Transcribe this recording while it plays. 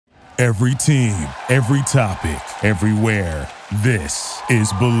Every team, every topic, everywhere. This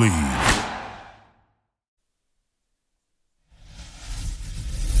is Believe.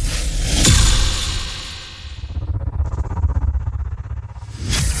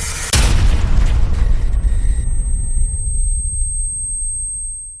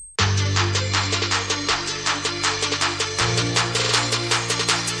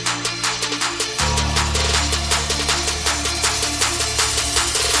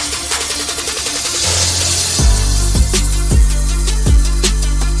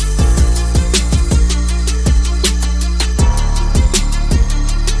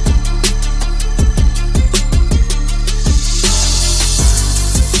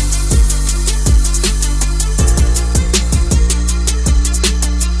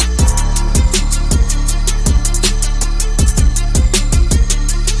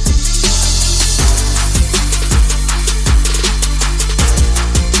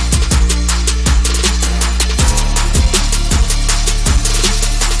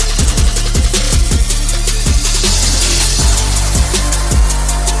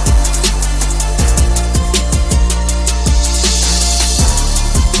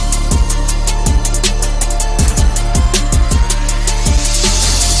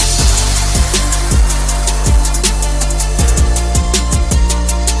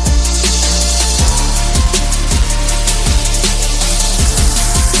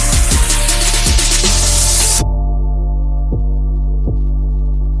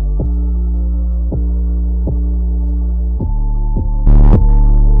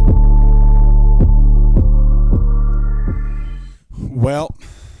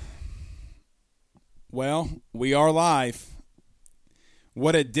 Well, we are live.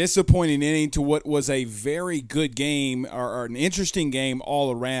 What a disappointing ending to what was a very good game or an interesting game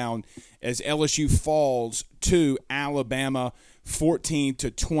all around as LSU falls to Alabama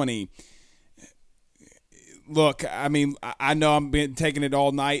 14-20. Look, I mean, I know I've been taking it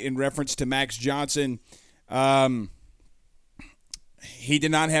all night in reference to Max Johnson. He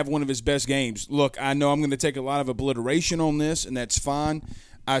did not have one of his best games. Look, I know I'm going to take a lot of obliteration on this, and that's fine.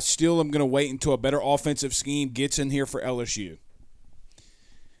 I still am going to wait until a better offensive scheme gets in here for LSU.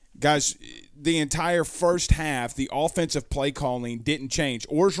 Guys, the entire first half, the offensive play calling didn't change.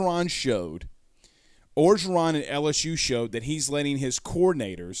 Orgeron and LSU showed that he's letting his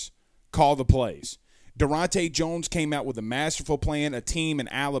coordinators call the plays. Durante Jones came out with a masterful plan, a team in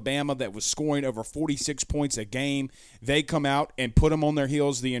Alabama that was scoring over 46 points a game. They come out and put them on their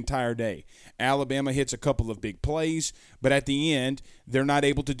heels the entire day. Alabama hits a couple of big plays, but at the end, they're not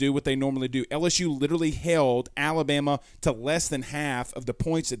able to do what they normally do. LSU literally held Alabama to less than half of the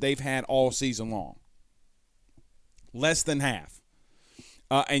points that they've had all season long. Less than half.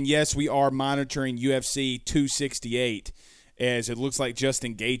 And yes, we are monitoring UFC 268 as it looks like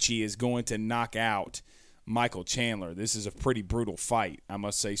Justin Gaethje is going to knock out Michael Chandler. This is a pretty brutal fight, I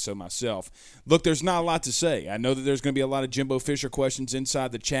must say so myself. Look, there's not a lot to say. I know that there's going to be a lot of Jimbo Fisher questions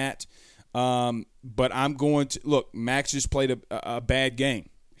inside the chat, but I'm going to – look, Max just played a bad game.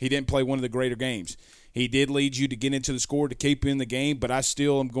 He didn't play one of the greater games. He did lead you to get into the score to keep you in the game, but I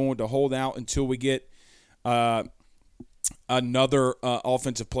still am going to hold out until we get another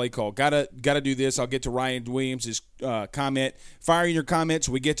offensive play call. Gotta do this. I'll get to Ryan Williams' comment. Fire in your comments.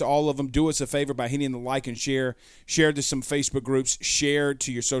 We get to all of them. Do us a favor by hitting the like and share. Share to some Facebook groups. Share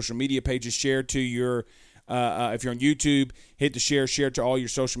to your social media pages. Share to your if you're on YouTube, hit the share. Share to all your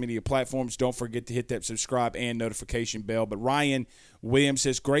social media platforms. Don't forget to hit that subscribe and notification bell. But Ryan Williams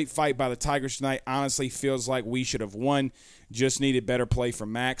says, great fight by the Tigers tonight. Honestly, feels like we should have won. Just needed better play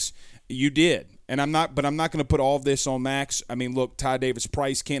from Max. You did. And I'm not going to put all of this on Max. I mean, look, Ty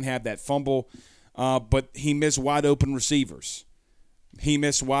Davis-Price can't have that fumble, but he missed wide open receivers.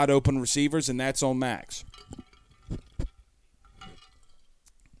 And that's on Max.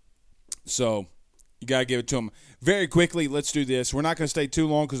 So you got to give it to him. Very quickly, let's do this. We're not going to stay too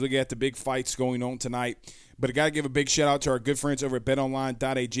long because we got the big fights going on tonight. But I got to give a big shout-out to our good friends over at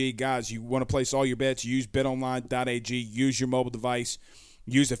betonline.ag. Guys, you want to place all your bets, use betonline.ag. Use your mobile device.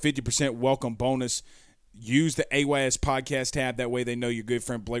 Use the 50% welcome bonus. Use the AYS podcast tab. That way they know your good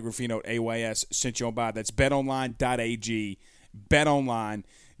friend Blake Ruffino at AYS sent you on by. That's betonline.ag.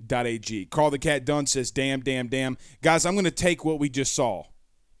 Betonline.ag. Carl the Cat Dunn says, damn. Guys, I'm going to take what we just saw.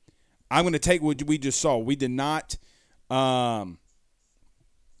 We did not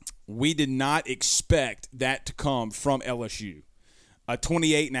expect that to come from LSU. A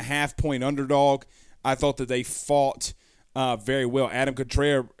 28.5-point underdog. I thought that they fought very well. Adam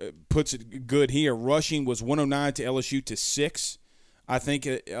Contreras puts it good here. Rushing was 109 to LSU to 6. I think,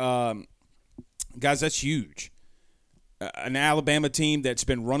 guys, that's huge. an Alabama team that's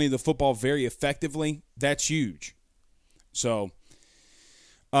been running the football very effectively, that's huge. So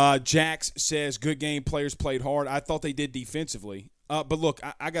Jax says, good game, players played hard. I thought they did defensively. But look,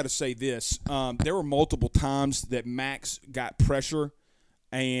 I got to say this. There were multiple times that Max got pressure,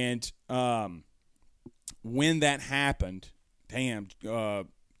 and when that happened,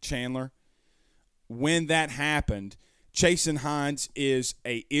 Chandler, when that happened, Chasen Hines is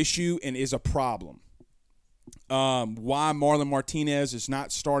a issue and is a problem. Why Marlon Martinez is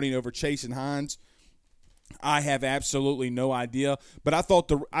not starting over Chasen Hines, I have absolutely no idea. But I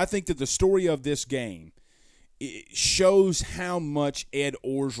think that the story of this game, it shows how much Ed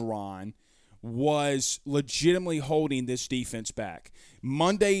Orgeron was legitimately holding this defense back.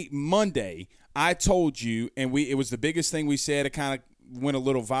 Monday, I told you, and it was the biggest thing we said. It kind of went a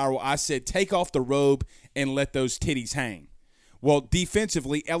little viral. I said, take off the robe and let those titties hang. Well,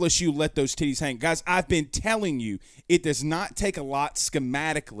 defensively, LSU let those titties hang. Guys, I've been telling you, it does not take a lot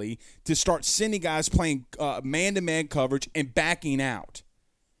schematically to start sending guys playing man-to-man coverage and backing out.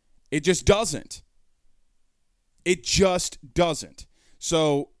 It just doesn't. It just doesn't.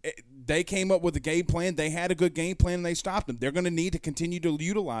 So they came up with a game plan. They had a good game plan, and they stopped them. They're going to need to continue to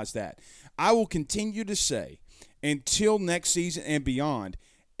utilize that. I will continue to say, until next season and beyond,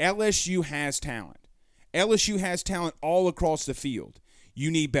 LSU has talent. LSU has talent all across the field.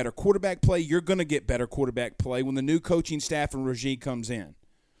 You need better quarterback play. You're going to get better quarterback play when the new coaching staff and regime comes in.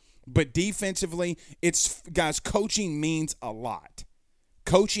 But defensively, guys, coaching means a lot.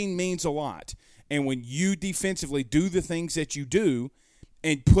 Coaching means a lot. And when you defensively do the things that you do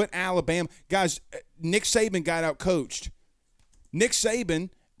and put Alabama – guys, Nick Saban got out-coached. Nick Saban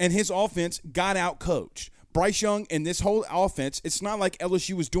and his offense got out-coached. Bryce Young and this whole offense, it's not like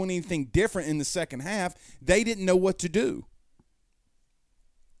LSU was doing anything different in the second half. They didn't know what to do.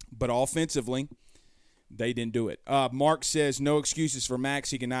 But offensively, they didn't do it. Mark says, no excuses for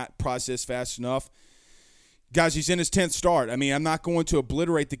Max. He cannot process fast enough. Guys, he's in his 10th start. I mean, I'm not going to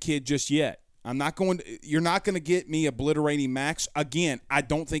obliterate the kid just yet. You're not going to get me obliterating Max. Again, I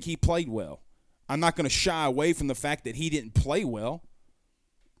don't think he played well. I'm not going to shy away from the fact that he didn't play well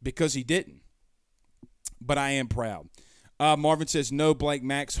because he didn't. But I am proud. Marvin says, no, Blake,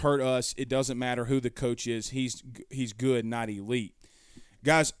 Max hurt us. It doesn't matter who the coach is. He's good, not elite.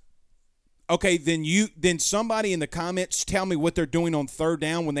 Guys, okay, then somebody in the comments tell me what they're doing on third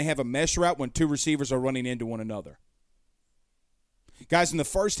down when they have a mesh route when two receivers are running into one another. Guys, in the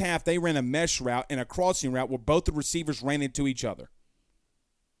first half, they ran a mesh route and a crossing route where both the receivers ran into each other.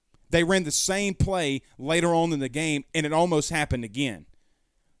 They ran the same play later on in the game, and it almost happened again.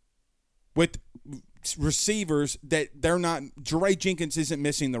 With receivers that they're not – Jeray Jenkins isn't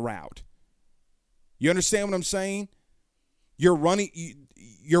missing the route. You understand what I'm saying? You're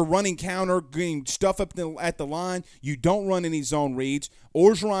running counter, getting stuff up at the line. You don't run any zone reads.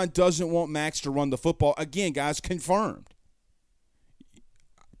 Orgeron doesn't want Max to run the football. Again, guys, confirmed.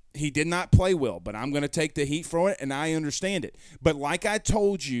 He did not play well, but I'm going to take the heat for it, and I understand it. But like I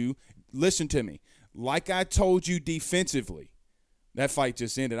told you, listen to me, like I told you defensively, that fight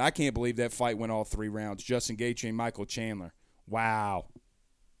just ended. I can't believe that fight went all 3 rounds. Justin Gaethje and Michael Chandler. Wow.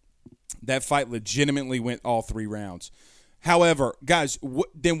 That fight legitimately went all 3 rounds. However, guys,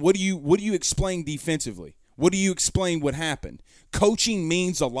 then what do you explain defensively? What do you explain what happened? Coaching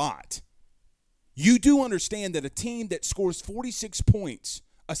means a lot. You do understand that a team that scores 46 points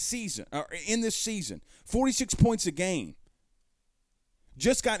a season, or in this season, 46 points a game,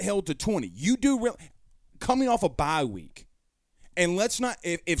 just got held to 20. You do coming off a bye week. And let's not,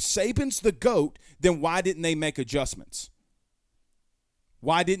 if Saban's the GOAT, then why didn't they make adjustments?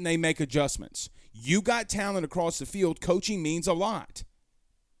 Why didn't they make adjustments? You got talent across the field. Coaching means a lot.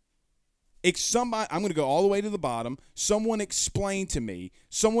 I'm going to go all the way to the bottom. Someone explain to me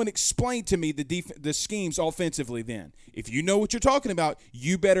the schemes offensively then. If you know what you're talking about,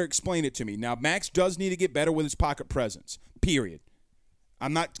 you better explain it to me. Now, Max does need to get better with his pocket presence, period.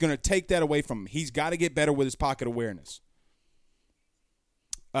 I'm not going to take that away from him. He's got to get better with his pocket awareness.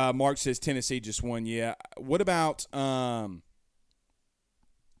 Mark says Tennessee just won. Yeah. What about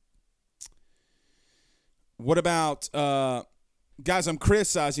guys, I'm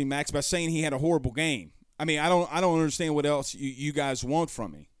criticizing Max by saying he had a horrible game. I mean, I don't understand what else you guys want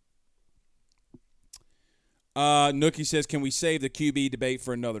from me. Nookie says, can we save the QB debate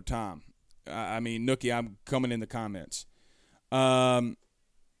for another time? I mean, Nookie, I'm coming in the comments.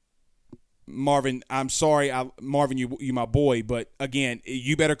 Marvin, I'm sorry. Marvin, you my boy, but again,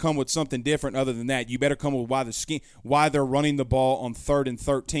 you better come with something different other than that. You better come with why they're running the ball on 3rd and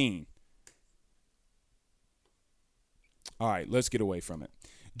 13. All right, let's get away from it.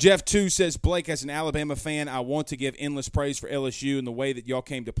 Jeff 2 says, Blake, as an Alabama fan, I want to give endless praise for LSU and the way that y'all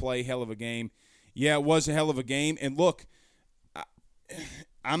came to play. Hell of a game. Yeah, it was a hell of a game. And look,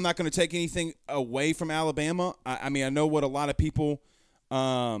 I'm not going to take anything away from Alabama. I mean, I know what a lot of people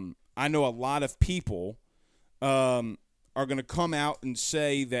are going to come out and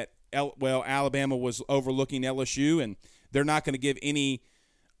say that, Alabama was overlooking LSU, and they're not going to give any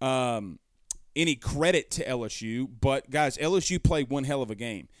credit to LSU. But, guys, LSU played one hell of a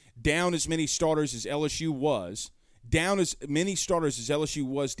game. Down as many starters as LSU was,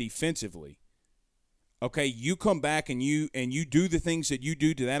 defensively. Okay, you come back and you do the things that you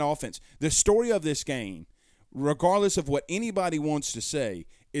do to that offense. The story of this game, regardless of what anybody wants to say,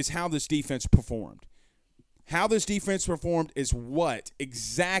 is how this defense performed. How this defense performed is what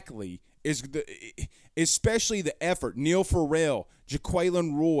exactly is especially the effort. Neil Farrell,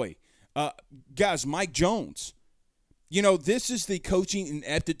 Jaquelin Roy, guys, Mike Jones. You know, this is the coaching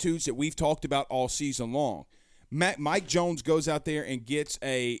ineptitudes that we've talked about all season long. Mike Jones goes out there and gets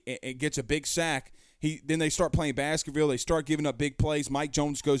a big sack. Then they start playing basketball. They start giving up big plays. Mike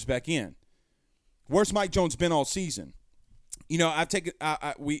Jones goes back in. Where's Mike Jones been all season? You know,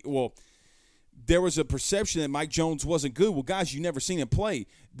 there was a perception that Mike Jones wasn't good. Well, guys, you never seen him play.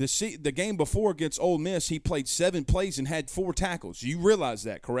 The game before against Ole Miss, he played 7 plays and had 4 tackles. You realize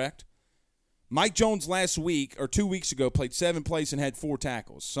that, correct? Mike Jones last week or 2 weeks ago played 7 plays and had 4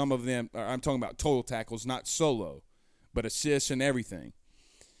 tackles. Some of them, I'm talking about total tackles, not solo, but assists and everything.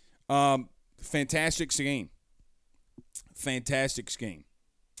 Fantastic scheme. Fantastic scheme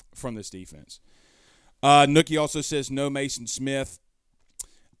from this defense. Nookie also says no Mason Smith.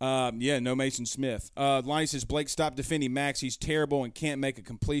 No Mason Smith. Lonnie says, Blake, stop defending Max. He's terrible and can't make a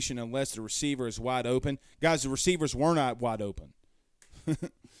completion unless the receiver is wide open. Guys, the receivers were not wide open.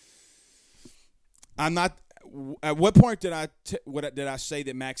 I'm not. At what point did I say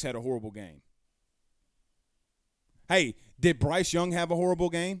that Max had a horrible game? Hey, did Bryce Young have a horrible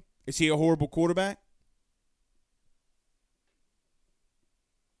game? Is he a horrible quarterback?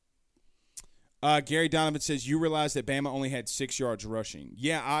 Gary Donovan says, you realize that Bama only had 6 yards rushing.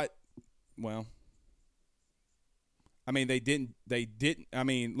 Yeah, they didn't. I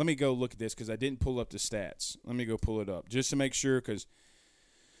mean, let me go look at this because I didn't pull up the stats. Let me go pull it up just to make sure because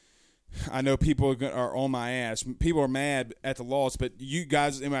I know people are on my ass. People are mad at the loss, but you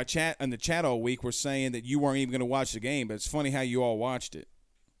guys in the chat all week were saying that you weren't even going to watch the game, but it's funny how you all watched it.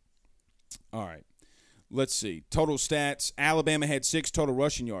 All right. Let's see. Total stats. Alabama had 6 total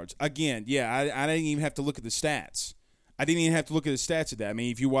rushing yards. Again, yeah, I didn't even have to look at the stats. I didn't even have to look at the stats of that. I mean,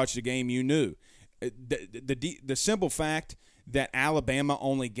 if you watched the game, you knew. The simple fact that Alabama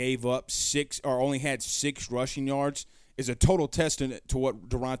only gave up 6 or only had 6 rushing yards is a total testament to what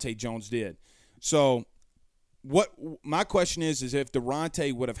Durante Jones did. So what my question is if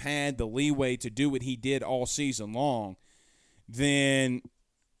Durante would have had the leeway to do what he did all season long, then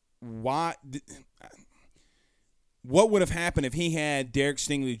what would have happened if he had Derek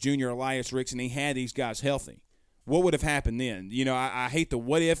Stingley Jr., Elias Ricks, and he had these guys healthy? What would have happened then? You know, I hate the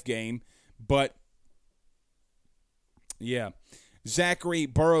what-if game, but, yeah. Zachary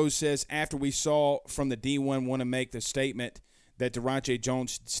Burrows says, after we saw from the D1, want to make the statement that Durante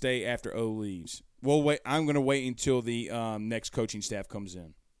Jones should stay after O leaves. Well, wait. I'm going to wait until the next coaching staff comes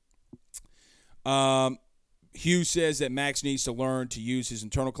in. Hugh says that Max needs to learn to use his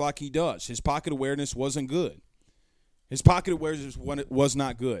internal clock. He does. His pocket awareness wasn't good. His pocket awareness was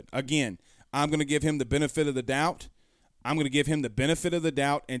not good. Again, I'm going to give him the benefit of the doubt.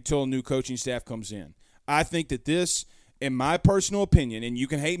 until a new coaching staff comes in. I think that this, in my personal opinion, and you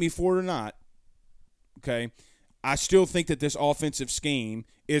can hate me for it or not, okay, I still think that this offensive scheme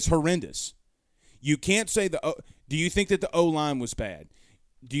is horrendous. You can't say do you think that the O-line was bad?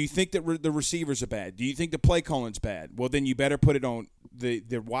 Do you think that the receivers are bad? Do you think the play calling's bad? Well, then you better put it on the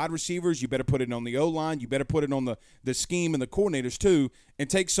wide receivers. You better put it on the O-line. You better put it on the scheme and the coordinators too, and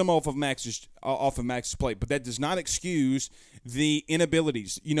take some off of Max's plate. But that does not excuse the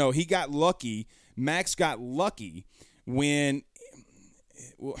inabilities. You know, he got lucky. Max got lucky when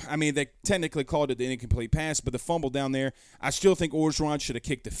they technically called it the incomplete pass, but the fumble down there, I still think Orgeron should have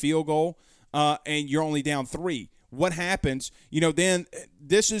kicked the field goal, and you're only down 3. What happens, then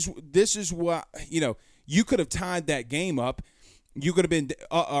this is what, you could have tied that game up. You could have been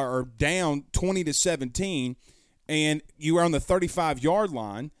down 20-17, and you were on the 35-yard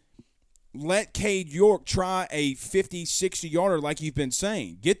line. Let Cade York try a 50, 60-yarder like you've been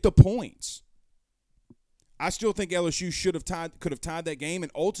saying. Get the points. I still think LSU could have tied that game,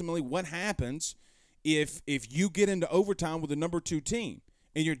 and ultimately what happens if you get into overtime with the number 2 team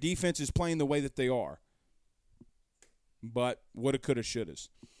and your defense is playing the way that they are? But woulda, coulda, shouldas.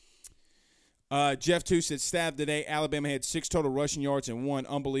 Jeff 2 said, stab today. Alabama had 6 total rushing yards and 1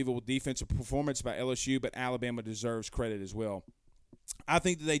 unbelievable defensive performance by LSU, but Alabama deserves credit as well. I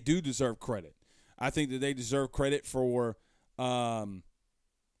think that they do deserve credit. I think that they deserve credit for how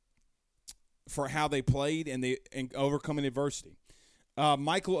they played and overcoming adversity.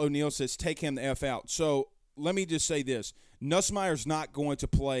 Michael O'Neill says, take him the F out. So let me just say this. Nussmeier's not going to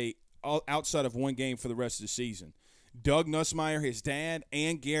play outside of one game for the rest of the season. Doug Nussmeier, his dad,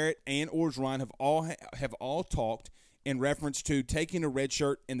 and Garrett and Orgeron have all talked in reference to taking a red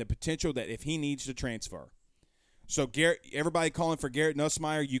shirt and the potential that if he needs to transfer. So Garrett, everybody calling for Garrett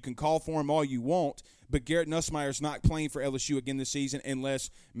Nussmeier, you can call for him all you want, but Garrett Nussmeier's not playing for LSU again this season unless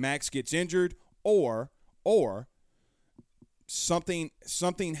Max gets injured or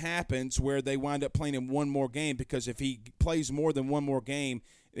something happens where they wind up playing him one more game, because if he plays more than one more game,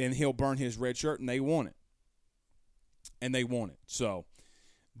 then he'll burn his red shirt, and they want it. So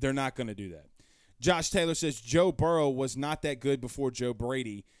they're not going to do that. Josh Taylor says Joe Burrow was not that good before Joe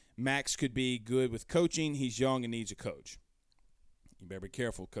Brady. Max could be good with coaching. He's young and needs a coach. You better be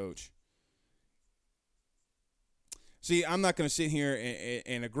careful, coach. See, I'm not going to sit here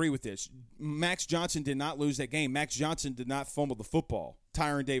and agree with this. Max Johnson did not lose that game. Max Johnson did not fumble the football.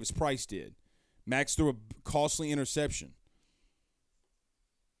 Tyron Davis-Price did. Max threw a costly interception.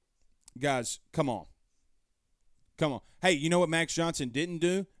 Guys, come on. Come on. Hey, you know what Max Johnson didn't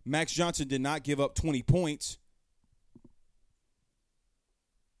do? Max Johnson did not give up 20 points.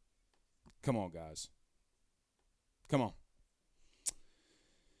 Come on, guys. Come on.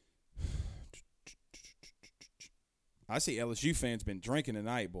 I see LSU fans been drinking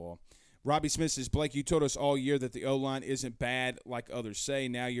tonight, boy. Robbie Smith says, Blake, you told us all year that the O-line isn't bad like others say.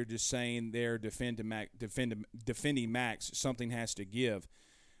 Now you're just saying they're defending Max. Something has to give.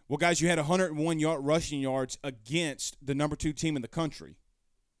 Well, guys, you had 101 rushing yards against the number 2 team in the country.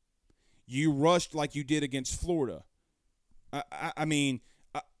 You rushed like you did against Florida.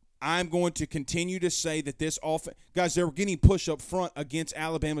 I'm going to continue to say that this offense – guys, they were getting pushed up front against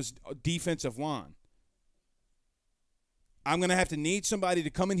Alabama's defensive line. I'm going to have to need somebody to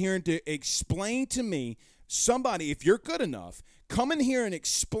come in here and to explain to me – somebody, if you're good enough, come in here and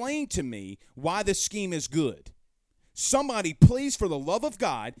explain to me why the scheme is good. Somebody, please, for the love of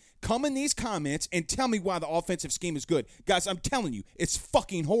God, come in these comments and tell me why the offensive scheme is good. Guys, I'm telling you, it's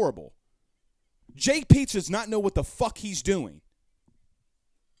fucking horrible. Jake Peetz does not know what the fuck he's doing.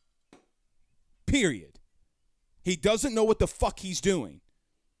 Period. He doesn't know what the fuck he's doing.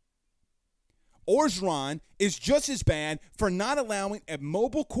 Orgeron is just as bad for not allowing a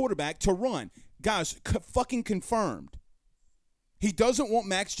mobile quarterback to run. Guys, fucking confirmed. He doesn't want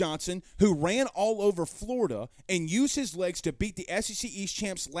Max Johnson, who ran all over Florida and used his legs to beat the SEC East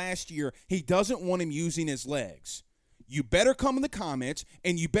champs last year. He doesn't want him using his legs. You better come in the comments,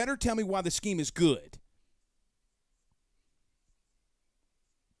 and you better tell me why the scheme is good.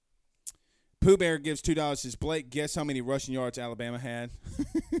 Pooh Bear gives $2. Says, Blake, guess how many rushing yards Alabama had?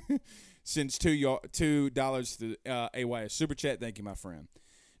 Sends $2 to AYS Super Chat. Thank you, my friend.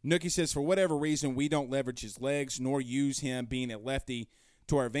 Nookie says, for whatever reason, we don't leverage his legs nor use him being a lefty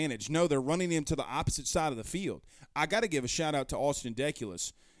to our advantage. No, they're running him to the opposite side of the field. I got to give a shout-out to Austin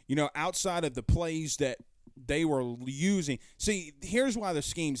Deculus. You know, outside of the plays that they were using. See, here's why the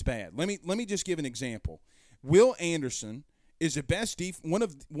scheme's bad. Let me just give an example. Will Anderson is the best one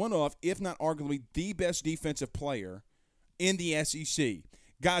of, if not arguably, the best defensive player in the SEC.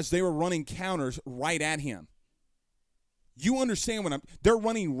 Guys, they were running counters right at him. You understand what they're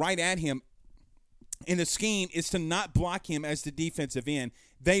running right at him, and the scheme is to not block him as the defensive end.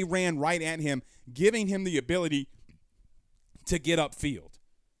 They ran right at him, giving him the ability to get upfield.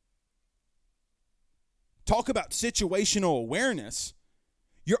 Talk about situational awareness.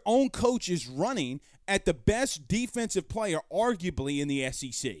 Your own coach is running at the best defensive player, arguably, in the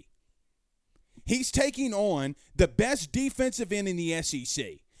SEC. He's taking on the best defensive end in the SEC.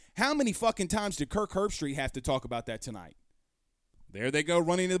 How many fucking times did Kirk Herbstreit have to talk about that tonight? There they go,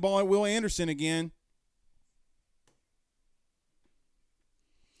 running the ball at Will Anderson again.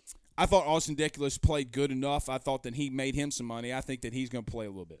 I thought Austin Deculus played good enough. I thought that he made him some money. I think that he's going to play a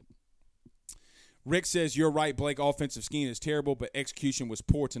little bit. Rick says, you're right, Blake. Offensive scheme is terrible, but execution was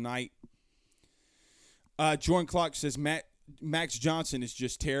poor tonight. Jordan Clark says, Max Johnson is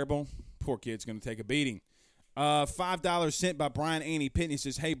just terrible. Poor kid's going to take a beating. $5 sent by Brian Annie Pitney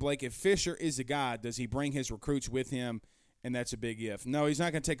says, hey, Blake, if Fisher is the guy, does he bring his recruits with him? And that's a big if. No, he's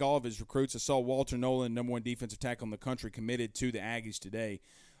not going to take all of his recruits. I saw Walter Nolan, number 1 defensive tackle in the country, committed to the Aggies today.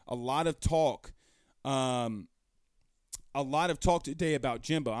 A lot of talk a lot of talk today about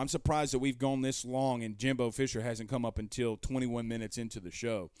Jimbo. I'm surprised that we've gone this long and Jimbo Fisher hasn't come up until 21 minutes into the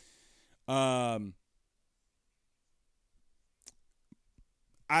show.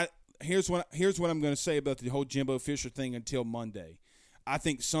 Here's what I'm going to say about the whole Jimbo Fisher thing until Monday. I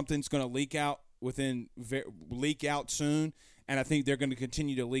think something's going to leak out soon, and I think they're going to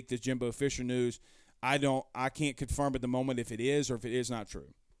continue to leak this Jimbo Fisher news. I can't confirm at the moment if it is or if it is not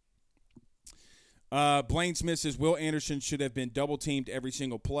true. Blaine Smith says Will Anderson should have been double-teamed every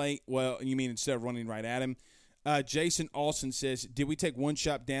single play. Well, you mean instead of running right at him? Jason Alston says, did we take one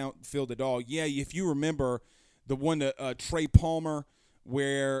shot downfield at all? Yeah, if you remember the one to Trey Palmer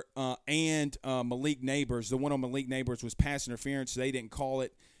and Malik Neighbors, the one on Malik Neighbors was pass interference. So they didn't call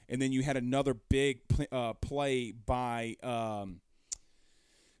it. And then you had another big play by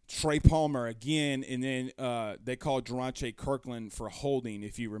Trey Palmer again, and then they called Durante Kirkland for holding,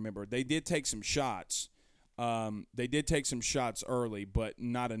 if you remember. They did take some shots. They did take some shots early, but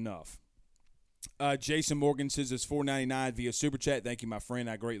not enough. Jason Morgan says it's $4.99 via Super Chat. Thank you, my friend.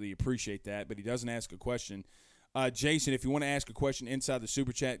 I greatly appreciate that, but he doesn't ask a question. Jason, if you want to ask a question inside the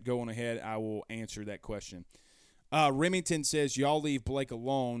Super Chat, go on ahead. I will answer that question. Remington says, y'all leave Blake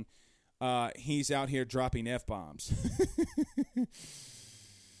alone. He's out here dropping F-bombs.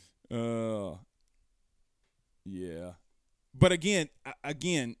 Yeah. But again,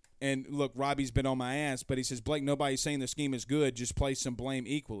 and look, Robbie's been on my ass, but he says, Blake, nobody's saying the scheme is good. Just place some blame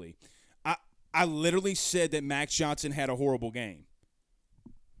equally. I literally said that Max Johnson had a horrible game.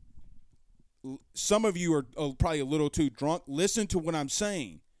 Some of you are probably a little too drunk. Listen to what I'm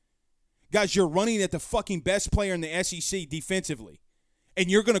saying. Guys, you're running at the fucking best player in the SEC defensively.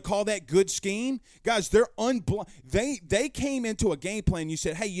 And you're going to call that good scheme? Guys, they're they came into a game plan. You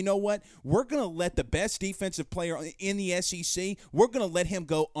said, hey, you know what? We're going to let the best defensive player in the SEC, we're going to let him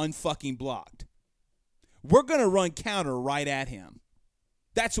go unfucking blocked. We're going to run counter right at him.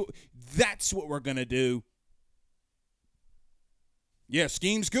 That's what we're going to do. Yeah,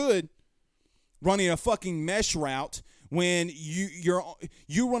 scheme's good. Running a fucking mesh route when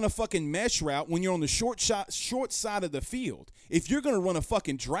you run a fucking mesh route when you're on the short side of the field. If you're going to run a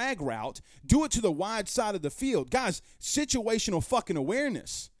fucking drag route, do it to the wide side of the field. Guys, situational fucking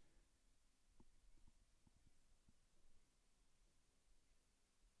awareness.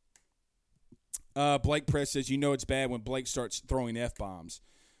 Blake Press says, you know it's bad when Blake starts throwing F-bombs.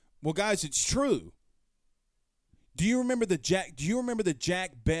 Well, guys, it's true. Do you remember the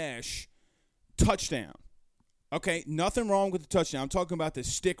Jack Besh touchdown? Okay, nothing wrong with the touchdown. I'm talking about the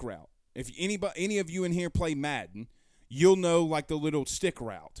stick route. If any of you in here play Madden, you'll know like the little stick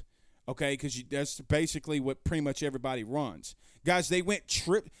route, okay? Because that's basically what pretty much everybody runs. Guys, they went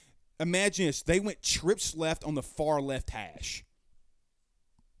imagine this. They went trips left on the far left hash.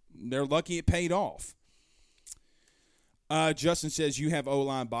 They're lucky it paid off. Justin says, you have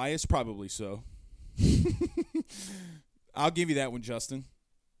O-line bias? Probably so. I'll give you that one, Justin.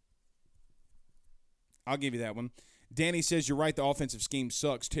 I'll give you that one. Danny says, you're right, the offensive scheme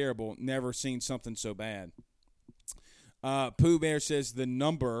sucks. Terrible. Never seen something so bad. Pooh Bear says the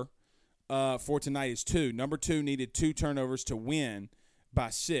number for tonight is 2. Number 2 needed 2 turnovers to win by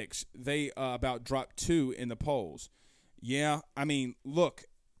 6. They about dropped 2 in the polls. Yeah, I mean, look,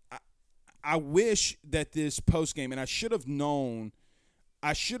 I wish that this postgame, and I should have known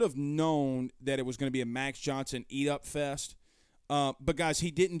that it was going to be a Max Johnson eat-up fest. But, guys,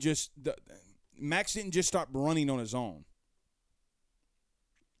 he didn't just Max didn't just stop running on his own.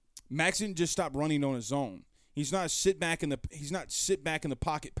 Max didn't just stop running on his own. He's not sit back in the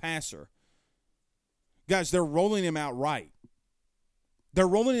pocket passer. Guys, they're rolling him out right. They're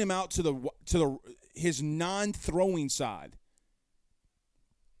rolling him out to his non-throwing side.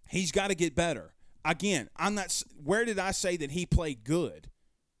 He's got to get better. Again, where did I say that he played good?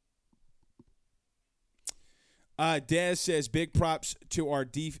 Dez says, big props to our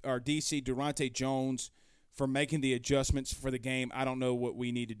DC, Durante Jones, for making the adjustments for the game. I don't know what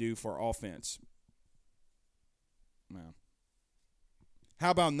we need to do for offense. Well, how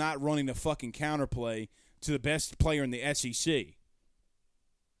about not running a fucking counterplay to the best player in the SEC?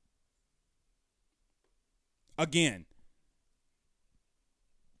 Again,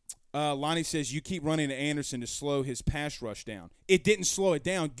 Lonnie says, you keep running to Anderson to slow his pass rush down. It didn't slow it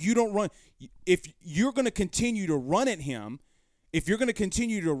down. You don't run. If you're going to continue to run at him,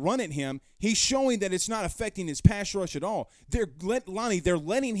 he's showing that it's not affecting his pass rush at all. They're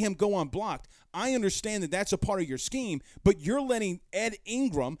letting him go unblocked. I understand that that's a part of your scheme, but you're letting Ed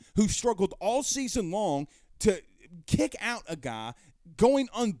Ingram, who struggled all season long, to kick out a guy going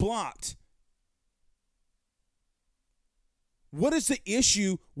unblocked. What is the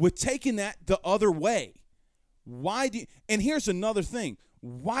issue with taking that the other way? And here's another thing.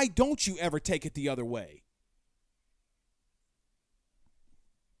 Why don't you ever take it the other way?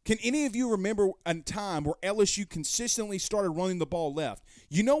 Can any of you remember a time where LSU consistently started running the ball left?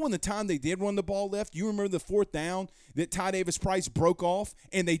 You know when the time they did run the ball left, you remember the fourth down that Ty Davis-Price broke off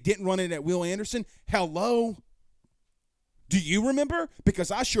and they didn't run it at Will Anderson? Hello? Do you remember?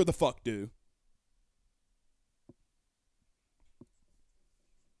 Because I sure the fuck do.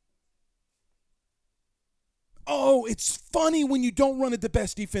 Oh, it's funny when you don't run at the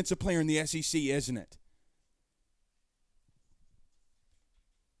best defensive player in the SEC, isn't it?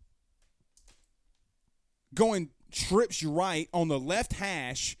 Going trips right on the left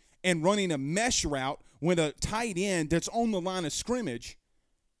hash and running a mesh route with a tight end that's on the line of scrimmage,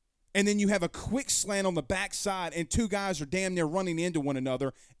 and then you have a quick slant on the backside and two guys are damn near running into one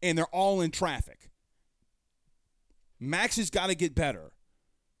another and they're all in traffic. Max has got to get better.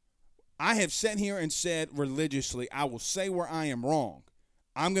 I have sat here and said religiously, I will say where I am wrong.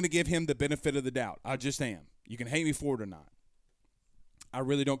 I'm going to give him the benefit of the doubt. I just am. You can hate me for it or not. I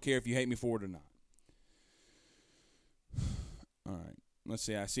really don't care if you hate me for it or not. All right. Let's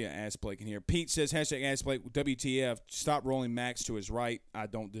see. I see an ass Blake in here. Pete says, hashtag ass Blake, WTF, stop rolling Max to his right. I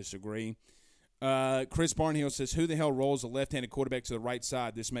don't disagree. Chris Barnhill says, who the hell rolls a left-handed quarterback to the right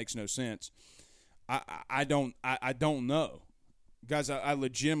side? This makes no sense. I don't know. Guys, I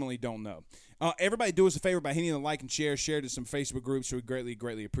legitimately don't know. Everybody do us a favor by hitting the like and share to some Facebook groups. We greatly,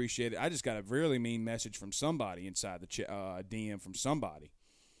 greatly appreciate it. I just got a really mean message from somebody inside the DM from somebody.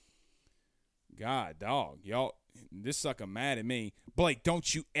 God, dog. Y'all, this sucker mad at me. Blake,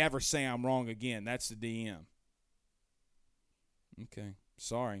 don't you ever say I'm wrong again. That's the DM. Okay.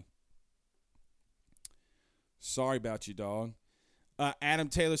 Sorry. Sorry about you, dog. Adam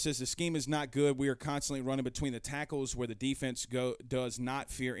Taylor says the scheme is not good. We are constantly running between the tackles where the defense does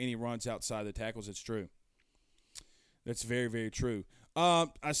not fear any runs outside the tackles. It's true. That's very, very true.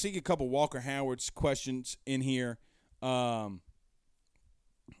 I see a couple Walker Howard's questions in here.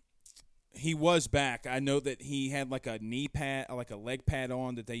 He was back. I know that he had like a knee pad, like a leg pad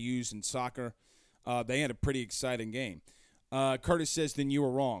on that they use in soccer. They had a pretty exciting game. Curtis says, then you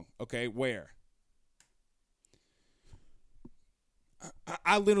were wrong. Okay, where?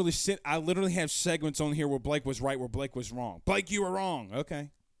 I literally have segments on here where Blake was right, where Blake was wrong. Blake, you were wrong.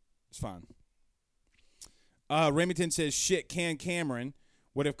 Okay. It's fine. Remington says, shit, Cameron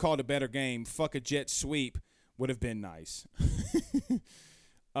would have called a better game. Fuck a jet sweep would have been nice.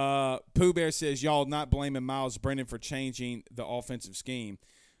 Pooh Bear says, y'all not blaming Miles Brennan for changing the offensive scheme.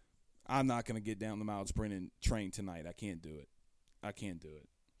 I'm not going to get down the Miles Brennan train tonight. I can't do it.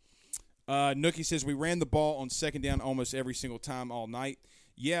 Nookie says, we ran the ball on second down almost every single time all night.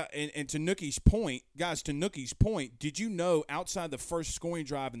 Yeah, and to Nookie's point, guys, did you know outside the first scoring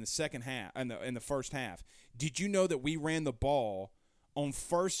drive in the second half, in the first half, did you know that we ran the ball on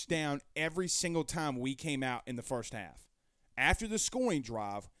first down every single time we came out in the first half? After the scoring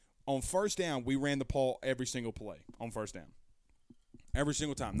drive, on first down, we ran the ball every single play on first down. Every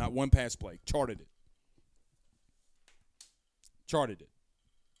single time, not one pass play. Charted it.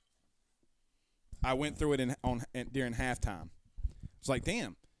 I went through it during halftime. It's like,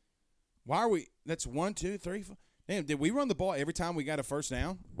 damn, why are we – that's 1, 2, 3, 4. Damn, did we run the ball every time we got a first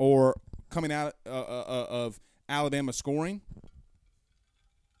down or coming out of Alabama scoring?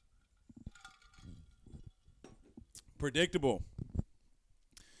 Predictable.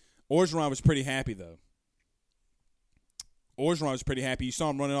 Orgeron was pretty happy, though. Orgeron was pretty happy. You saw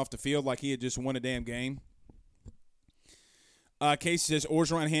him running off the field like he had just won a damn game. Casey says,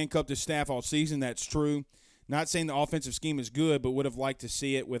 Orgeron handcuffed his staff all season. That's true. Not saying the offensive scheme is good, but would have liked to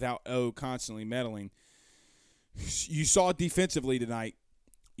see it without O constantly meddling. You saw it defensively tonight.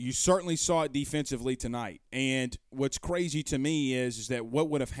 You certainly saw it defensively tonight. And what's crazy to me is that what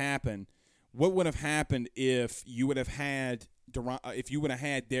would have happened if you would have had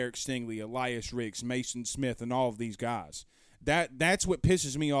Derek Stingley, Elias Ricks, Mason Smith, and all of these guys. That's what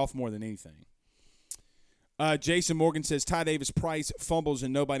pisses me off more than anything. Jason Morgan says, Ty Davis-Price fumbles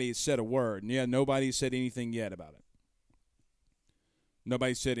and nobody has said a word. Yeah, nobody has said anything yet about it.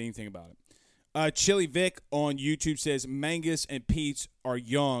 Nobody said anything about it. Chili Vic on YouTube says, Mangus and Pete's are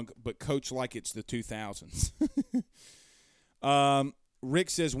young, but coach like it's the 2000s.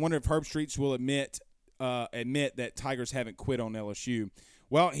 Rick says, wonder if Herbstreets will admit that Tigers haven't quit on LSU.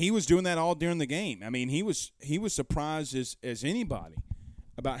 Well, he was doing that all during the game. I mean, he was surprised as anybody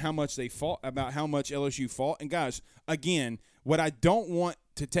about how much they fought, about how much LSU fought. And, guys, again, what I don't want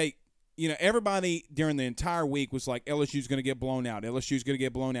to take – everybody during the entire week was like, LSU's going to get blown out. LSU's going to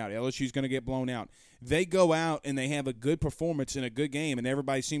get blown out. LSU's going to get blown out. They go out and they have a good performance in a good game, and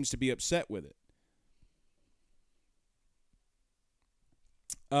everybody seems to be upset with it.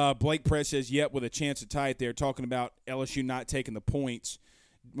 Blake Press says, yep, with a chance to tie it there, talking about LSU not taking the points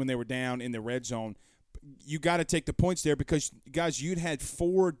when they were down in the red zone. You got to take the points there because, guys, you'd had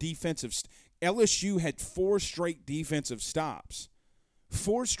LSU had 4 straight defensive stops.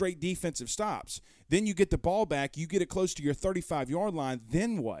 4 straight defensive stops. Then you get the ball back. You get it close to your 35-yard line.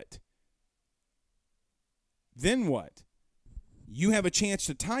 Then what? Then what? You have a chance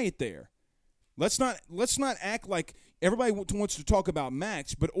to tie it there. Let's not act like everybody wants to talk about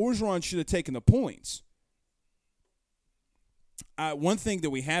Max, but Orgeron should have taken the points. One thing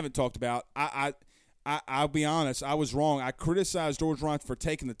that we haven't talked about, I'll be honest, I was wrong. I criticized Orgeron for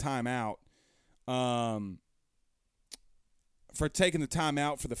taking the timeout.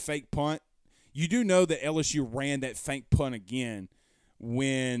 For the fake punt. You do know that LSU ran that fake punt again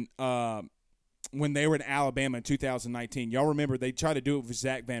when they were in Alabama in 2019. Y'all remember they tried to do it with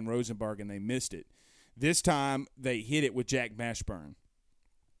Zach Van Rosenberg and they missed it. This time they hit it with Jack Mashburn.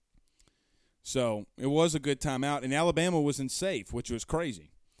 So it was a good timeout, and Alabama wasn't safe, which was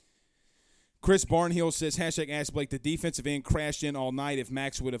crazy. Chris Barnhill says, #Ask Blake, the defensive end crashed in all night. If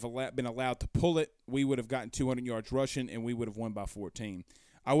Max would have been allowed to pull it, we would have gotten 200 yards rushing, and we would have won by 14.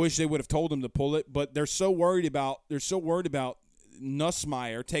 I wish they would have told him to pull it, but they're so worried about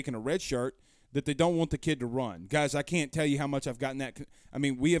Nussmeier taking a red shirt that they don't want the kid to run. Guys, I can't tell you how much I've gotten that. I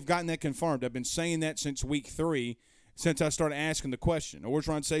mean, we have gotten that confirmed. I've been saying that since week 3, since I started asking the question.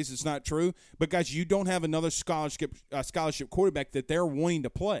 Orgeron says it's not true, but guys, you don't have another scholarship quarterback that they're wanting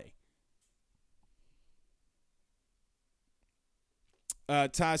to play.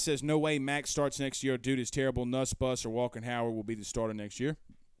 Ty says, no way Max starts next year. Dude is terrible. Nuss, Bus, or Walker Howard will be the starter next year.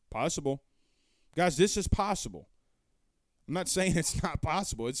 Possible. Guys, this is possible. I'm not saying it's not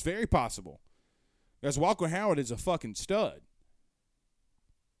possible. It's very possible. Guys, Walker Howard is a fucking stud.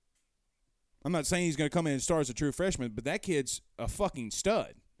 I'm not saying he's going to come in and start as a true freshman, but that kid's a fucking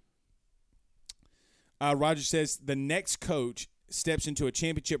stud. Roger says, the next coach steps into a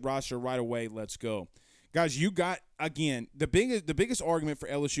championship roster right away. Let's go. Guys, you got, again, the biggest argument for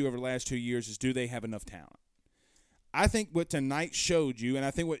LSU over the last 2 years is, do they have enough talent? I think what tonight showed you, and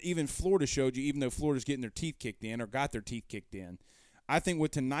I think what even Florida showed you, even though Florida's getting their teeth kicked in or got their teeth kicked in, I think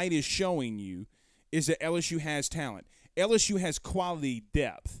what tonight is showing you is that LSU has talent. LSU has quality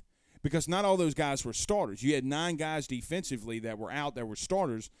depth because not all those guys were starters. You had 9 guys defensively that were out that were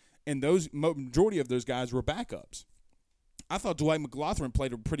starters, and those majority of those guys were backups. I thought Dwight McLaughlin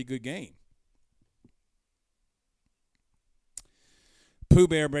played a pretty good game. Pooh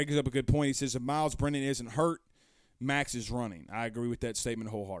Bear brings up a good point. He says, if Miles Brennan isn't hurt, Max is running. I agree with that statement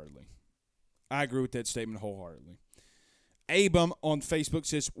wholeheartedly. Abum on Facebook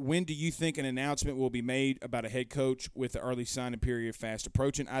says, when do you think an announcement will be made about a head coach with the early signing period fast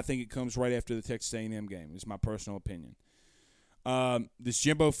approaching? I think it comes right after the Texas A&M game. It's my personal opinion. This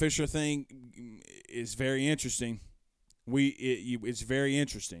Jimbo Fisher thing is very interesting. It's very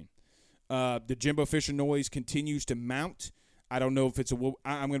interesting. The Jimbo Fisher noise continues to mount. I don't know if it's I'm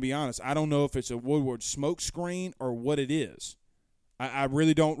going to be honest. I don't know if it's a Woodward smoke screen or what it is. I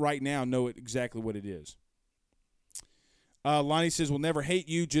really don't right now know exactly what it is. Lonnie says, we'll never hate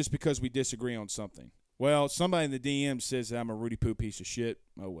you just because we disagree on something. Well, somebody in the DM says that I'm a Rudy Poo piece of shit.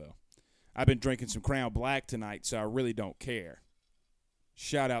 Oh, well. I've been drinking some Crown Black tonight, so I really don't care.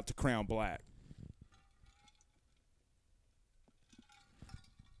 Shout out to Crown Black.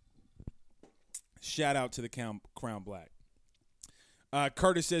 Shout out to the Crown Black.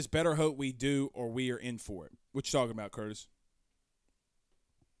 Curtis says, better hope we do or we are in for it. What you talking about, Curtis?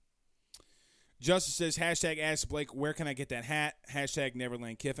 Justice says, #Ask Blake, where can I get that hat?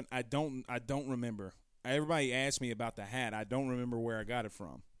 #Neverland Kiffin. I don't remember. Everybody asked me about the hat. I don't remember where I got it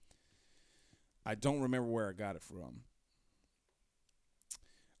from.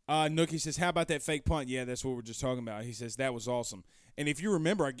 Nookie says, how about that fake punt? Yeah, that's what we're just talking about. He says, that was awesome. And if you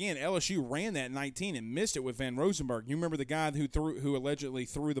remember, again, LSU ran that 19 and missed it with Van Rosenberg. You remember the guy who allegedly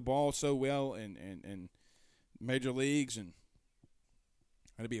threw the ball so well in major leagues and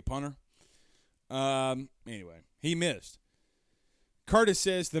had to be a punter? Anyway, he missed. Curtis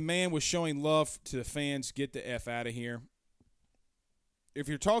says, the man was showing love to the fans. Get the F out of here. If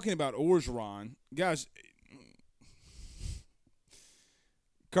you're talking about Orgeron, guys –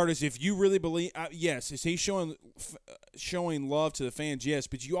 Curtis, if you really believe, yes, is he showing love to the fans? Yes,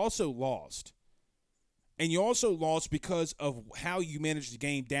 but you also lost, and you also lost because of how you managed the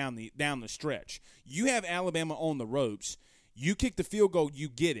game down the stretch. You have Alabama on the ropes. You kick the field goal, you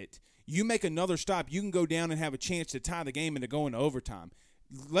get it. You make another stop, you can go down and have a chance to tie the game and to go into overtime.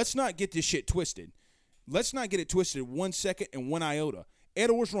 Let's not get this shit twisted. Let's not get it twisted 1 second and 1 iota. Ed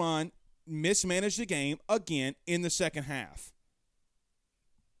Orgeron mismanaged the game again in the second half.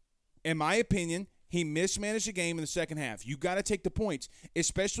 In my opinion, he mismanaged the game in the second half. You got to take the points,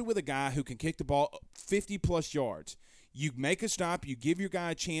 especially with a guy who can kick the ball 50-plus yards. You make a stop. You give your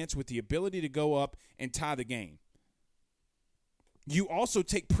guy a chance with the ability to go up and tie the game. You also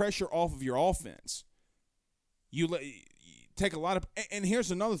take pressure off of your offense. You take a lot of – and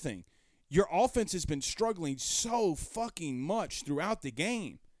here's another thing. Your offense has been struggling so fucking much throughout the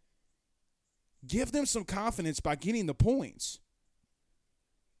game. Give them some confidence by getting the points.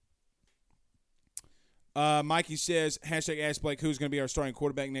 Mikey says, hashtag Ask Blake, who's going to be our starting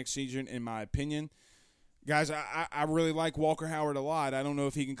quarterback next season, in my opinion. Guys, I really like Walker Howard a lot. I don't know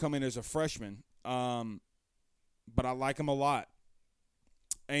if he can come in as a freshman, but I like him a lot.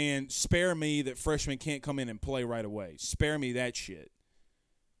 And spare me that freshmen can't come in and play right away. Spare me that shit.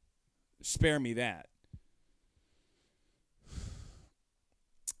 Spare me that.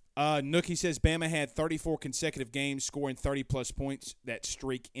 Nookie says Bama had 34 consecutive games scoring 30-plus points. That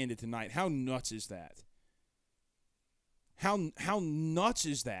streak ended tonight. How nuts is that? How nuts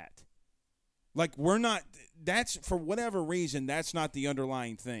is that? Like, we're not – that's – for whatever reason, that's not the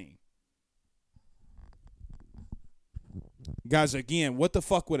underlying thing. Guys, again, what the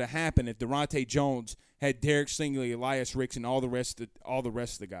fuck would have happened if Durante Jones had Derek Stingley, Elias Ricks, and all the rest of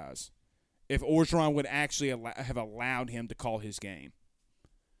the guys? If Orgeron would actually have allowed him to call his game.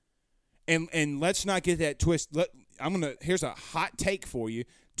 And let's not get that twist. Here's a hot take for you.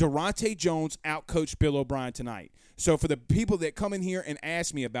 Durante Jones outcoached Bill O'Brien tonight. So for the people that come in here and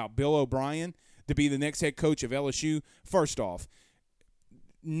ask me about Bill O'Brien to be the next head coach of LSU, first off,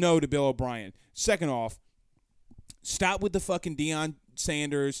 no to Bill O'Brien. Second off, stop with the fucking Deion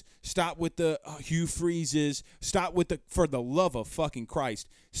Sanders. Stop with the Hugh Freezes. Stop with the, for the love of fucking Christ,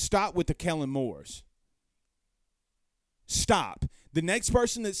 stop with the Kellen Moores. Stop. The next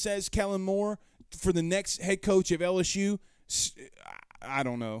person that says Kellen Moore for the next head coach of LSU, I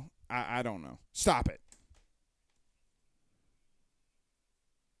don't know. I don't know. Stop it.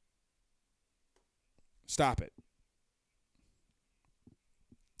 Stop it.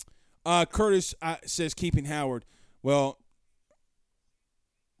 Curtis says keeping Howard. Well,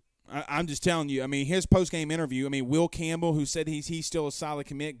 I'm just telling you. I mean, his post-game interview. I mean, Will Campbell, who said he's still a solid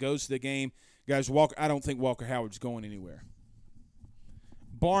commit, goes to the game. Guys, I don't think Walker Howard's going anywhere.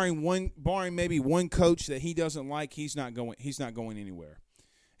 Barring maybe one coach that he doesn't like, he's not going anywhere.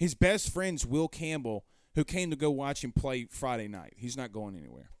 His best friend's Will Campbell, who came to go watch him play Friday night. He's not going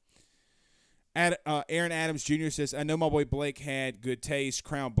anywhere. Aaron Adams Jr. says, I know my boy Blake had good taste.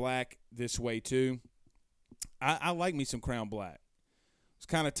 Crown Black this way too. I like me some Crown Black. Was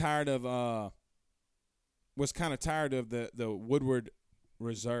kind of tired of the Woodward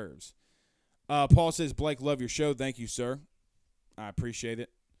Reserves. Paul says, Blake, love your show. Thank you, sir. I appreciate it.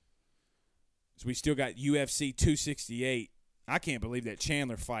 So we still got UFC 268. I can't believe that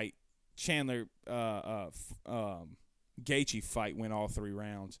Chandler Gaethje fight went all 3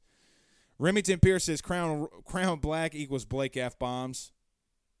 rounds. Remington Pierce says Crown Black equals Blake F-bombs.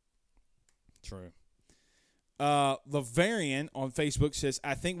 True. Lavarian on Facebook says,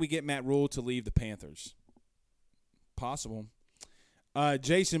 I think we get Matt Rule to leave the Panthers. Possible.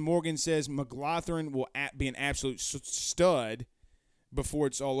 Jason Morgan says McLaughlin will be an absolute stud before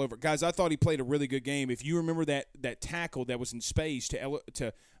it's all over. Guys, I thought he played a really good game. If you remember that tackle that was in space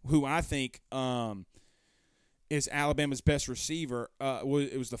to who I think is Alabama's best receiver,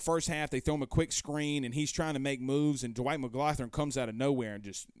 it was the first half. They throw him a quick screen, and he's trying to make moves, and Dwight McLaughlin comes out of nowhere and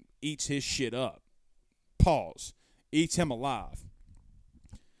just eats his shit up. Pause. Eats him alive.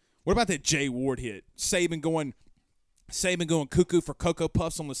 What about that Jay Ward hit? Saban going cuckoo for Cocoa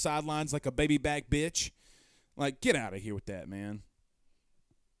Puffs on the sidelines like a baby back bitch. Like, get out of here with that, man.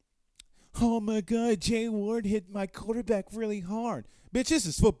 Oh, my God, Jay Ward hit my quarterback really hard. Bitch, this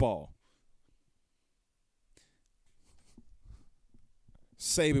is football.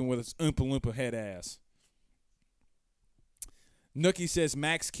 Saban with his Oompa Loompa head ass. Nookie says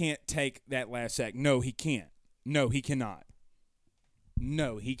Max can't take that last sack. No, he can't. No, he cannot.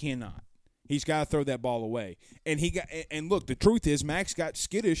 No, he cannot. He's got to throw that ball away. And look, the truth is Max got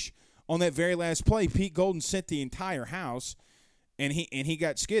skittish on that very last play. Pete Golden sent the entire house, and he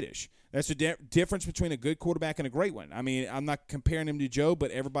got skittish. That's the difference between a good quarterback and a great one. I mean, I'm not comparing him to Joe,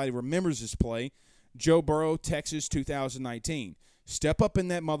 but everybody remembers this play. Joe Burrow, Texas, 2019. Step up in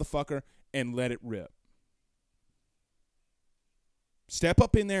that motherfucker and let it rip. Step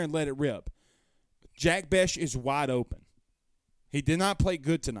up in there and let it rip. Jack Bech is wide open. He did not play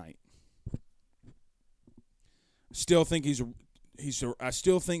good tonight. Still think I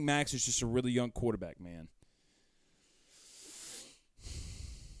still think Max is just a really young quarterback, man.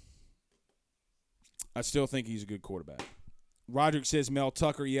 I still think he's a good quarterback. Roderick says Mel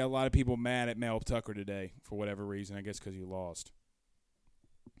Tucker. Yeah, a lot of people mad at Mel Tucker today for whatever reason. I guess because he lost.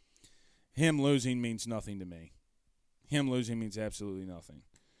 Him losing means nothing to me. Him losing means absolutely nothing.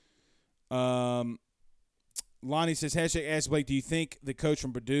 Lonnie says, hashtag Ask Blake, do you think the coach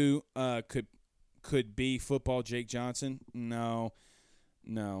from Purdue could be football Jake Johnson? No.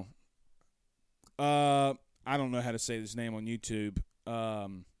 I don't know how to say this name on YouTube.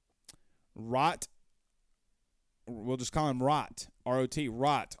 Rot. We'll just call him Rot. R-O-T.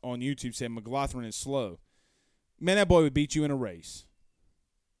 Rot on YouTube said McLaughlin is slow. Man, that boy would beat you in a race.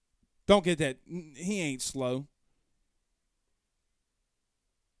 Don't get that. He ain't slow.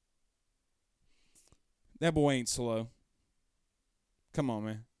 That boy ain't slow. Come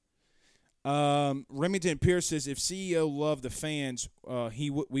on, man. Remington Pierce says, if CEO loved the fans,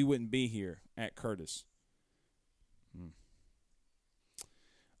 we wouldn't be here at Curtis.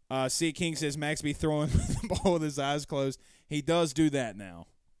 C. King says, Max be throwing the ball with his eyes closed. He does do that now.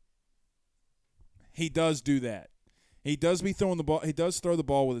 He does do that. He does be throwing the ball. He does throw the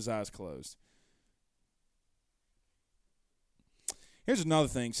ball with his eyes closed. Here's another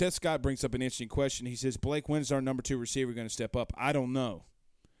thing. Seth Scott brings up an interesting question. He says, Blake, when is our number 2 receiver going to step up? I don't know.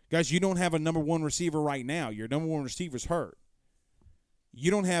 Guys, you don't have a number 1 receiver right now. Your number 1 receiver's hurt.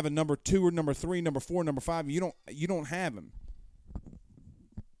 You don't have a number 2 or number 3, number 4, number 5. You don't have him.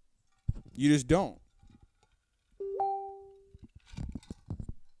 You just don't.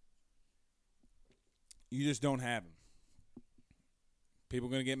 You just don't have him. People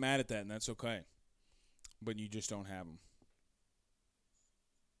are going to get mad at that, and that's okay. But you just don't have him.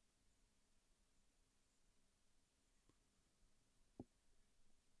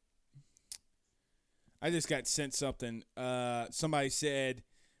 I just got sent something. Somebody said,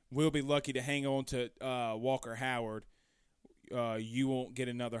 we'll be lucky to hang on to Walker Howard. You won't get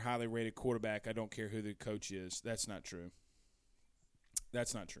another highly rated quarterback. I don't care who the coach is. That's not true.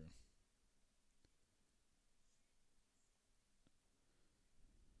 That's not true.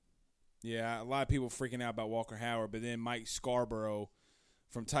 Yeah, a lot of people freaking out about Walker Howard, but then Mike Scarborough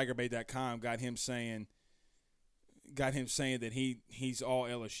from TigerBay.com got him saying that he's all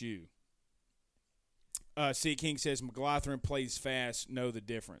LSU. C. King says McLaughlin plays fast. Know the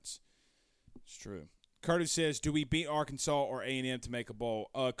difference. It's true. Curtis says, do we beat Arkansas or A&M to make a bowl?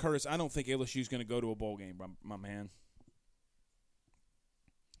 Curtis, I don't think LSU's going to go to a bowl game, my man.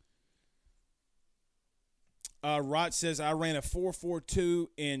 Rod says, I ran a 4.42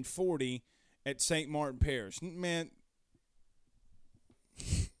 in 40 at St. Martin Parish. Man,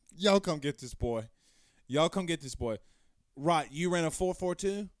 y'all come get this boy. Rod, you ran a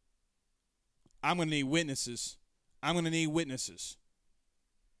 4.42? I'm going to need witnesses.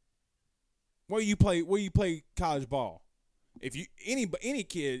 Where you play college ball? If you any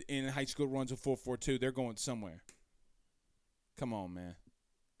kid in high school runs a 4.42, they're going somewhere. Come on, man.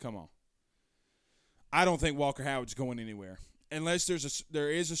 Come on. I don't think Walker Howard's going anywhere unless there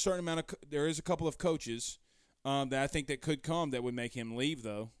is a couple of coaches that I think that could come that would make him leave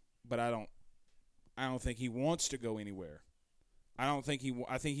though. But I don't think he wants to go anywhere. I think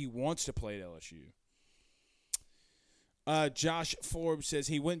he wants to play at LSU. Josh Forbes says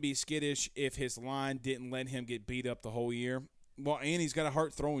he wouldn't be skittish if his line didn't let him get beat up the whole year. Well, and he's got a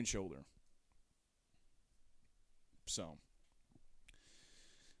hurt throwing shoulder. So,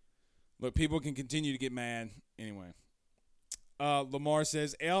 look, people can continue to get mad anyway. Lamar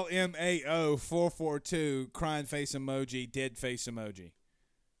says LMAO 442 crying face emoji, dead face emoji.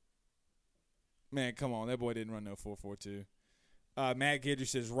 Man, come on, that boy didn't run no 442. Matt Gidry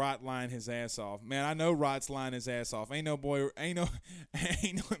says Rot lying his ass off. Man, I know Rot's lying his ass off. Ain't no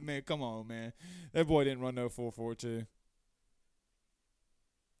man, come on, man. That boy didn't run no 4.42.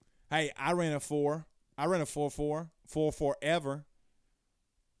 Hey, I ran a 4. I ran a 4.4. 4 ever.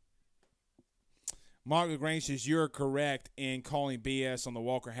 Mark LaGrange says you're correct in calling BS on the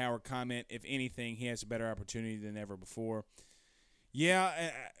Walker Howard comment. If anything, he has a better opportunity than ever before. Yeah,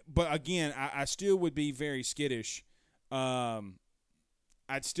 but again, I still would be very skittish.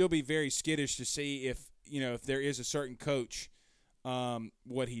 I'd still be very skittish to see if there is a certain coach,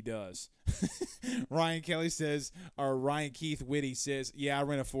 what he does. Ryan Kelly says, or Ryan Keith Whitty says, yeah, I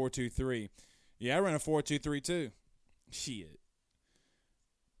ran a 4.23. Yeah, I ran a 4.23 too. Shit.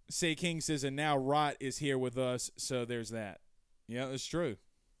 Say King says, and now Rot is here with us, so there's that. Yeah, that's true.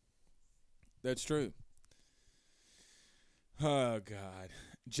 That's true. Oh, God.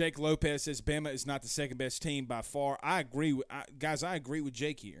 Jake Lopez says Bama is not the second best team by far. I agree with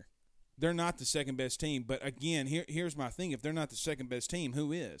Jake here. They're not the second best team. But, again, here's my thing. If they're not the second best team,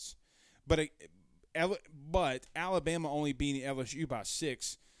 who is? But Alabama only beating LSU by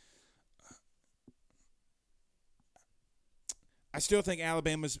 6. I still think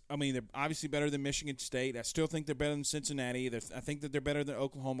Alabama's. I mean, they're obviously better than Michigan State. I still think they're better than Cincinnati. I think that they're better than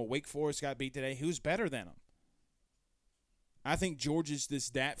Oklahoma. Wake Forest got beat today. Who's better than them? I think Georgia's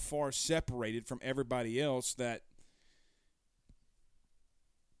that far separated from everybody else that.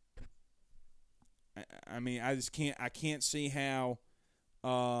 I mean, I just can't. I can't see how.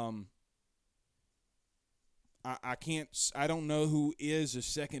 I can't. I don't know who is the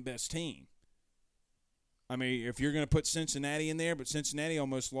second best team. I mean, if you're going to put Cincinnati in there, but Cincinnati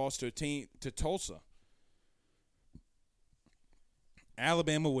almost lost to a team to Tulsa.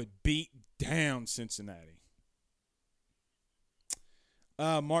 Alabama would beat down Cincinnati.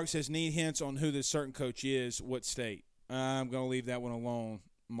 Mark says, need hints on who this certain coach is, what state. I'm going to leave that one alone,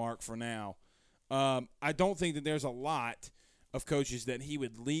 Mark, for now. I don't think that there's a lot of coaches that he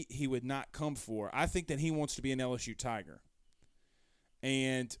would not come for. I think that he wants to be an LSU Tiger.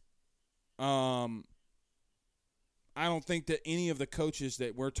 And I don't think that any of the coaches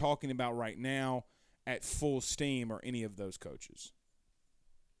that we're talking about right now at full steam are any of those coaches.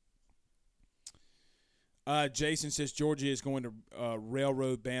 Jason says Georgia is going to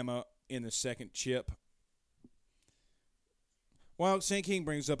railroad Bama in the second chip. Well, St. King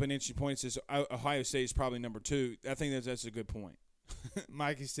brings up an interesting point. Says Ohio State is probably number 2. I think that's a good point.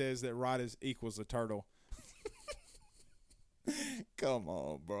 Mikey says that Rod equals a turtle. Come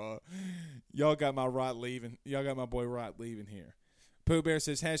on, bro. Y'all got my Rod leaving. Y'all got my boy Rod leaving here. Pooh Bear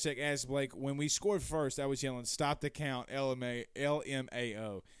says, #Ask Blake. When we scored first, I was yelling, stop the count,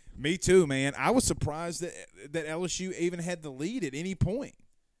 LMAO. Me too, man. I was surprised that LSU even had the lead at any point.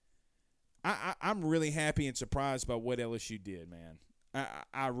 I'm really happy and surprised by what LSU did, man.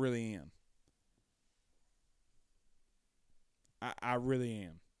 I really am. I really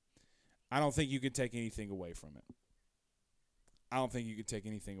am. I don't think you can take anything away from it. All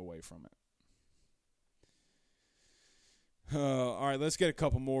right, let's get a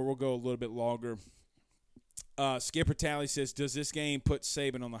couple more. We'll go a little bit longer. Skipper Tally says, does this game put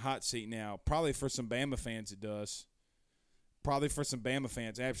Saban on the hot seat now? Probably for some Bama fans it does.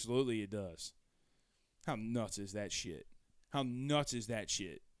 Absolutely it does. How nuts is that shit?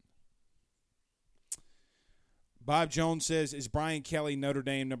 Bob Jones says, is Brian Kelly Notre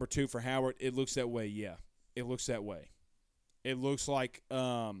Dame number 2 for Howard? It looks that way, yeah. It looks that way. It looks like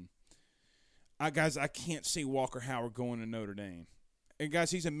guys, I can't see Walker Howard going to Notre Dame. And,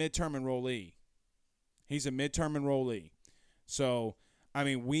 guys, he's a midterm enrollee. So, I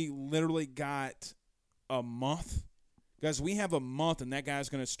mean, we literally got a month. Guys, we have a month, and that guy's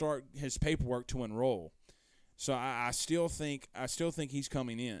going to start his paperwork to enroll. So, I still think he's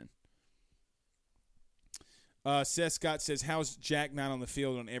coming in. Seth Scott says, how's Jack not on the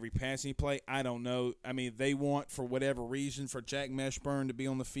field on every passing play? I don't know. I mean, they want, for whatever reason, for Jack Meshburn to be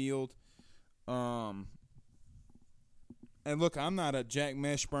on the field. And look, I'm not a Jack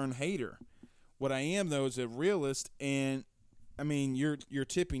Meshburn hater. What I am, though, is a realist, and, I mean, you're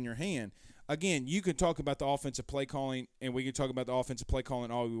tipping your hand. Again, you can talk about the offensive play calling, and we can talk about the offensive play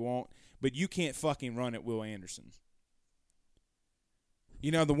calling all we want, but you can't fucking run at Will Anderson.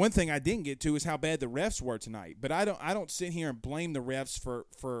 You know, the one thing I didn't get to is how bad the refs were tonight. But I don't sit here and blame the refs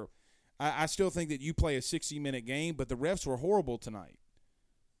for I still think that you play a 60-minute game, but the refs were horrible tonight.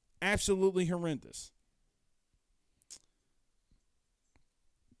 Absolutely horrendous.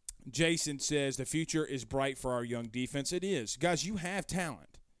 Jason says the future is bright for our young defense. It is. Guys, you have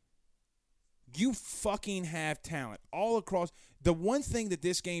talent. You fucking have talent all across. The one thing that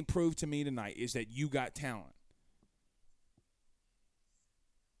this game proved to me tonight is that you got talent.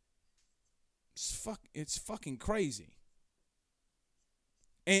 It's fucking crazy.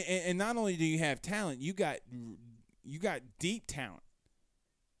 And not only do you have talent, you got deep talent.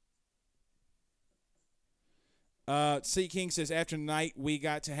 C. King says, after tonight, we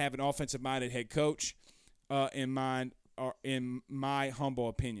got to have an offensive-minded head coach. In my humble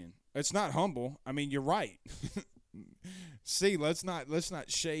opinion, it's not humble. I mean, you're right. See, let's not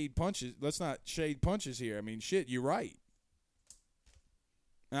shade punches. Let's not shade punches here. I mean, shit, you're right.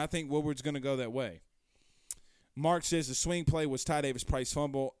 And I think Woodward's going to go that way. Mark says the swing play was Ty Davis-Price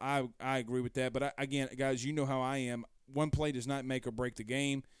fumble. I agree with that. But, again, guys, you know how I am. One play does not make or break the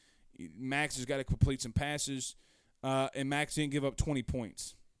game. Max has got to complete some passes, and Max didn't give up 20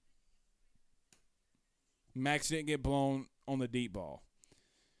 points. Max didn't get blown on the deep ball.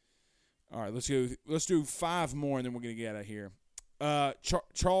 All right, let's do 5 more, and then we're going to get out of here.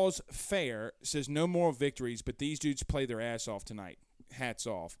 Charles Fair says no more victories, but these dudes play their ass off tonight. Hats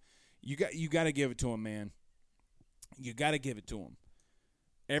off. You got to give it to them, man. You got to give it to them.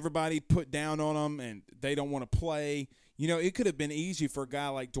 Everybody put down on them, and they don't want to play. You know, it could have been easy for a guy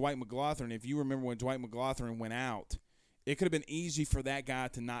like Dwight McGlothern. If you remember when Dwight McGlothern went out It could have been easy for that guy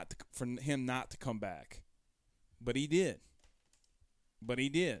for him not to come back. But he did.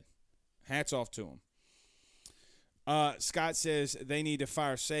 Hats off to him. Scott says they need to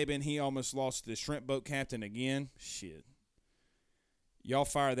fire Saban. He almost lost to the shrimp boat captain again. Shit. Y'all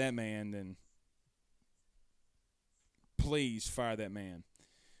fire that man, then please fire that man.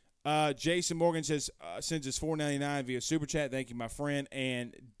 Jason Morgan says sends us $4.99 via Super Chat. Thank you, my friend.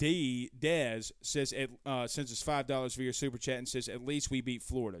 And Dez says sends us $5 via Super Chat and says at least we beat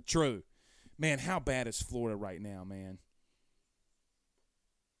Florida. True. Man, how bad is Florida right now, man?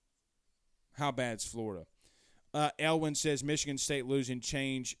 How bad is Florida? Elwin says Michigan State losing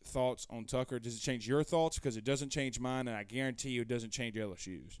change thoughts on Tucker. Does it change your thoughts? Because it doesn't change mine, and I guarantee you it doesn't change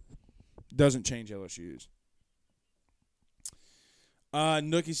LSU's. Doesn't change LSU's.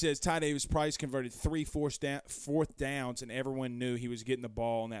 Nookie says Ty Davis Price converted 3 fourth downs, and everyone knew he was getting the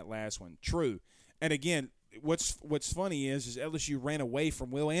ball on that last one. True. And again, what's funny is LSU ran away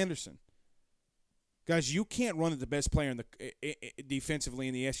from Will Anderson. Guys, you can't run at the best player defensively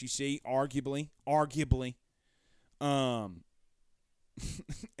in the SEC, arguably. And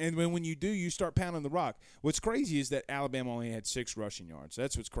when you do, you start pounding the rock. What's crazy is that Alabama only had 6 rushing yards.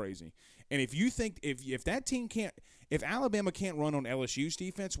 That's what's crazy. And if you think if that team can't, if Alabama can't run on LSU's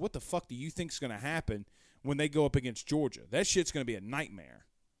defense, what the fuck do you think is going to happen when they go up against Georgia? That shit's going to be a nightmare.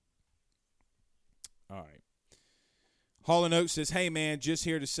 All right. Hall & Oates says, hey, man, just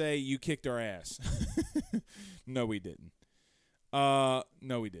here to say you kicked our ass. No, we didn't. No,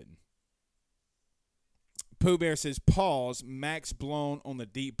 we didn't. Pooh Bear says, pause, Max blown on the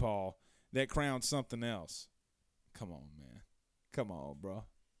deep ball. That crown's something else. Come on, man. Come on, bro.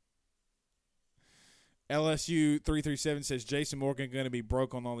 LSU 337 says, Jason Morgan going to be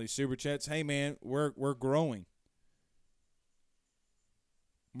broke on all these Super Chats. Hey, man, we're growing.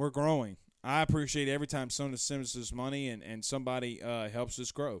 We're growing. I appreciate every time someone sends us money and somebody helps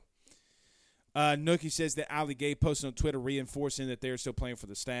us grow. Nookie says that Ali Gay posted on Twitter reinforcing that they're still playing for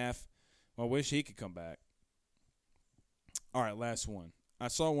the staff. Well, I wish he could come back. All right, last one. I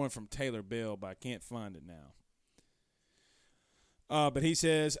saw one from Taylor Bell, but I can't find it now. But he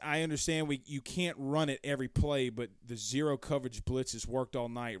says, I understand you can't run it every play, but the zero coverage blitzes worked all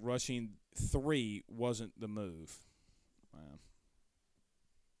night. Rushing 3 wasn't the move. Wow.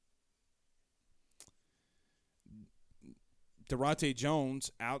 Durante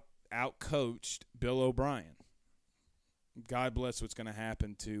Jones out-coached Bill O'Brien. God bless what's going to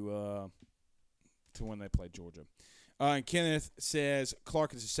happen to when they play Georgia. And Kenneth says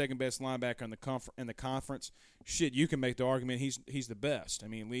Clark is the second best linebacker in the conference. Shit, you can make the argument he's the best. I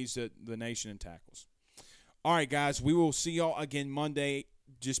mean, leads the nation in tackles. All right, guys, we will see y'all again Monday.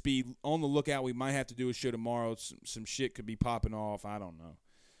 Just be on the lookout. We might have to do a show tomorrow. Some shit could be popping off. I don't know.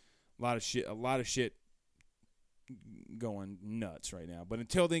 A lot of shit going nuts right now. But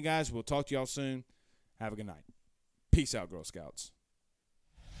until then, guys, we'll talk to y'all soon. Have a good night. Peace out, Girl Scouts.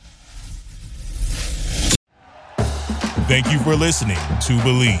 Thank you for listening to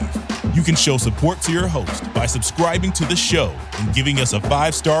Believe. You can show support to your host by subscribing to the show and giving us a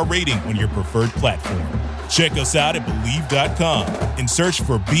 5-star rating on your preferred platform. Check us out at Believe.com and search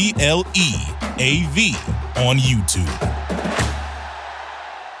for BLEAV on YouTube.